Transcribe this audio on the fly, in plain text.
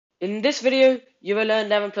In this video, you will learn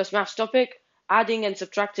 11 plus maths topic, adding and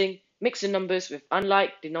subtracting mixed numbers with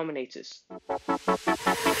unlike denominators.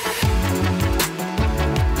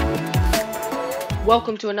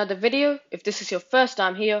 Welcome to another video. If this is your first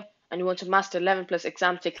time here and you want to master 11 plus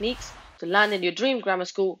exam techniques to land in your dream grammar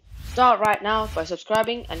school, start right now by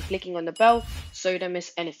subscribing and clicking on the bell so you don't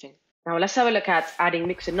miss anything. Now let's have a look at adding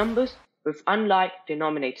mixed numbers with unlike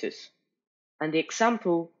denominators. And the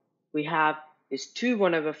example we have is 2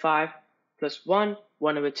 1 over 5 plus 1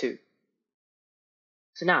 1 over 2.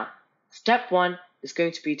 So now, step 1 is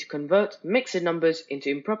going to be to convert mixed numbers into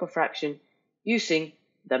improper fraction using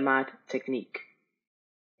the MAD technique.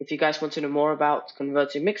 If you guys want to know more about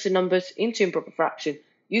converting mixed numbers into improper fraction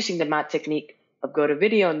using the MAD technique, I've got a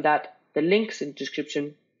video on that. The link's in the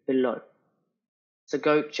description below. So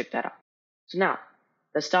go check that out. So now,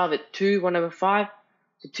 let's start with 2 1 over 5.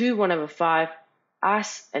 So 2 1 over 5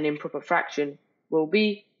 as an improper fraction will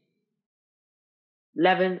be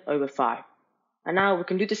 11 over 5. And now we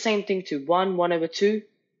can do the same thing to 1 1 over 2.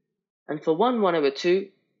 And for 1 1 over 2,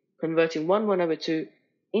 converting 1 1 over 2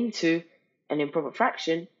 into an improper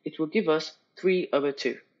fraction, it will give us 3 over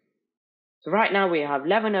 2. So right now we have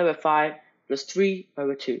 11 over 5 plus 3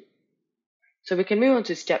 over 2. So we can move on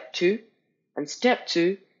to step 2. And step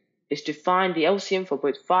 2 is to find the LCM for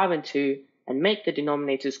both 5 and 2 and make the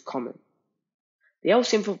denominators common. The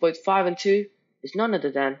LCM for both 5 and 2 is none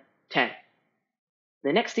other than 10.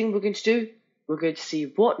 The next thing we're going to do, we're going to see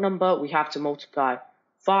what number we have to multiply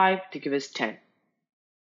 5 to give us 10.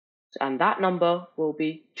 And that number will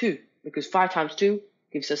be 2, because 5 times 2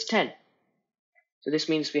 gives us 10. So this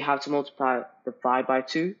means we have to multiply the 5 by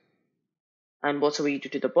 2. And whatever you do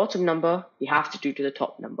to the bottom number, you have to do to the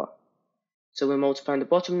top number. So we're multiplying the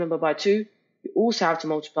bottom number by 2. We also have to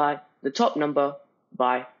multiply the top number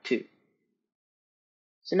by 2.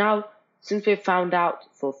 So now, since we've found out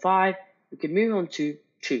for 5, we can move on to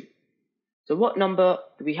 2. So what number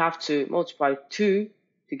do we have to multiply 2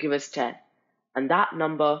 to give us 10? And that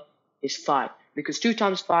number is 5, because 2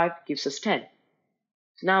 times 5 gives us 10.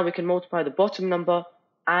 So now we can multiply the bottom number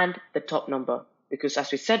and the top number, because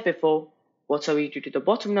as we said before, whatever you do to the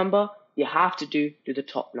bottom number, you have to do to the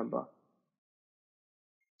top number.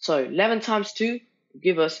 So 11 times 2 will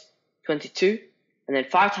give us 22, and then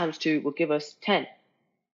 5 times 2 will give us 10.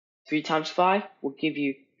 3 times 5 will give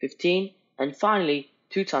you 15, and finally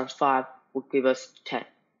 2 times 5 will give us 10.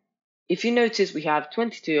 If you notice, we have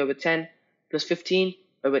 22 over 10 plus 15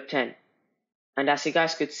 over 10. And as you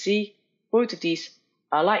guys could see, both of these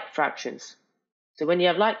are like fractions. So when you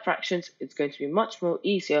have like fractions, it's going to be much more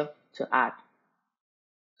easier to add.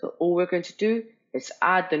 So all we're going to do is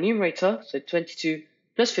add the numerator, so 22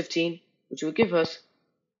 plus 15, which will give us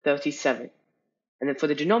 37. And then for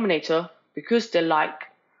the denominator, because they're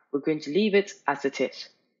like, we're going to leave it as it is.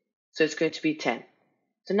 So it's going to be 10.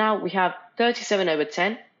 So now we have 37 over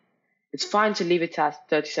 10. It's fine to leave it as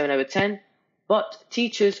 37 over 10, but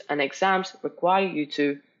teachers and exams require you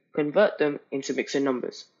to convert them into mixed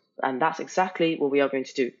numbers. And that's exactly what we are going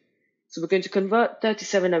to do. So we're going to convert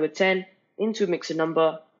 37 over 10 into a mixed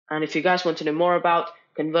number. And if you guys want to know more about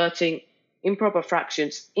converting improper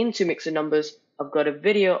fractions into mixed numbers, I've got a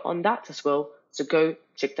video on that as well. So go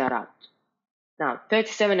check that out. Now,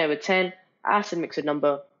 37 over 10 as a mixed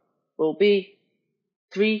number will be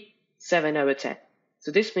 3 7 over 10. So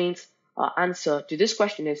this means our answer to this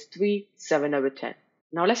question is 3 7 over 10.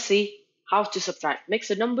 Now let's see how to subtract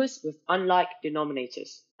mixed numbers with unlike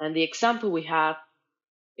denominators. And the example we have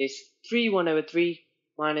is 3 1 over 3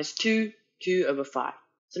 minus 2 2 over 5.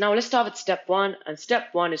 So now let's start with step 1. And step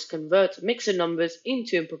 1 is convert mixed numbers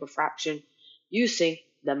into improper fraction using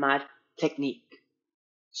the MAD technique.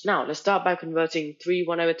 So now let's start by converting 3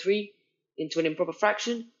 1 over 3 into an improper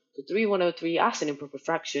fraction. So 3 1 over 3 as an improper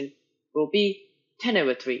fraction will be 10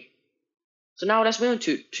 over 3. So now let's move on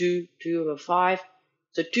to 2 2 over 5.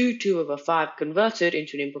 So 2 2 over 5 converted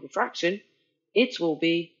into an improper fraction, it will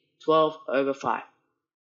be 12 over 5.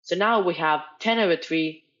 So now we have 10 over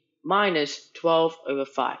 3 minus 12 over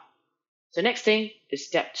 5. So next thing is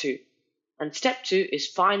step 2. And step 2 is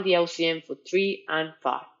find the LCM for 3 and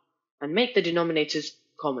 5 and make the denominators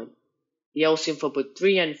common. The LCM for both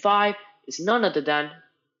 3 and 5 is none other than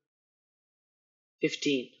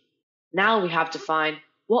 15. Now we have to find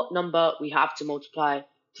what number we have to multiply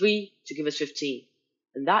 3 to give us 15.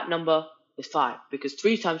 And that number is 5, because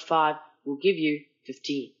 3 times 5 will give you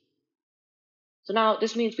 15. So now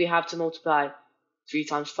this means we have to multiply 3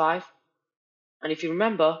 times 5. And if you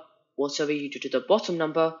remember, whatever you do to the bottom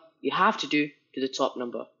number, you have to do to the top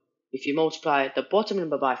number. If you multiply the bottom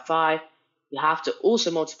number by 5, you have to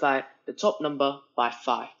also multiply the top number by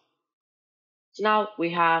 5. So now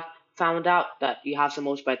we have found out that you have to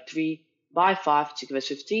multiply 3 by 5 to give us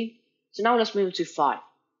 15. So now let's move to 5.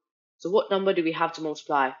 So what number do we have to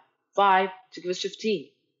multiply 5 to give us 15?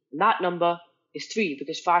 And that number is 3,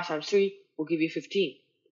 because 5 times 3 will give you 15.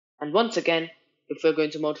 And once again, if we're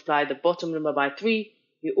going to multiply the bottom number by 3,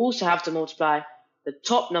 we also have to multiply the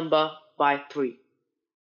top number by 3.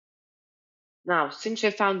 Now, since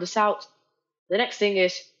we've found this out, the next thing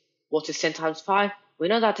is, what is 10 times 5? We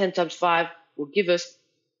know that 10 times 5 will give us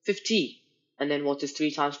 15. And then what is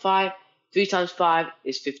 3 times 5? 3 times 5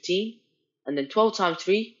 is 15. And then 12 times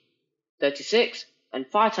 3, 36. And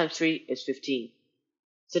 5 times 3 is 15.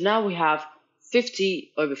 So now we have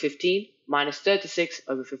 50 over 15 minus 36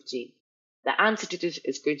 over 15. The answer to this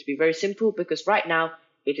is going to be very simple, because right now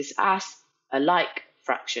it is asked a like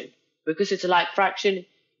fraction. Because it's a like fraction,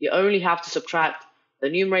 you only have to subtract the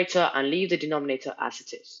numerator and leave the denominator as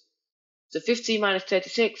it is. So 15 minus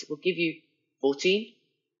 36 will give you 14.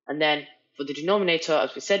 And then for the denominator,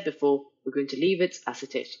 as we said before, we're going to leave it as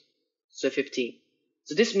it is. So 15.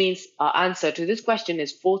 So this means our answer to this question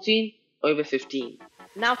is 14 over 15.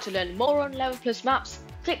 Now to learn more on 11 plus maths,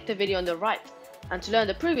 click the video on the right. And to learn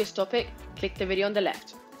the previous topic, click the video on the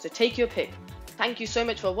left. So take your pick. Thank you so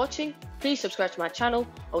much for watching. Please subscribe to my channel.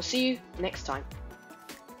 I'll see you next time.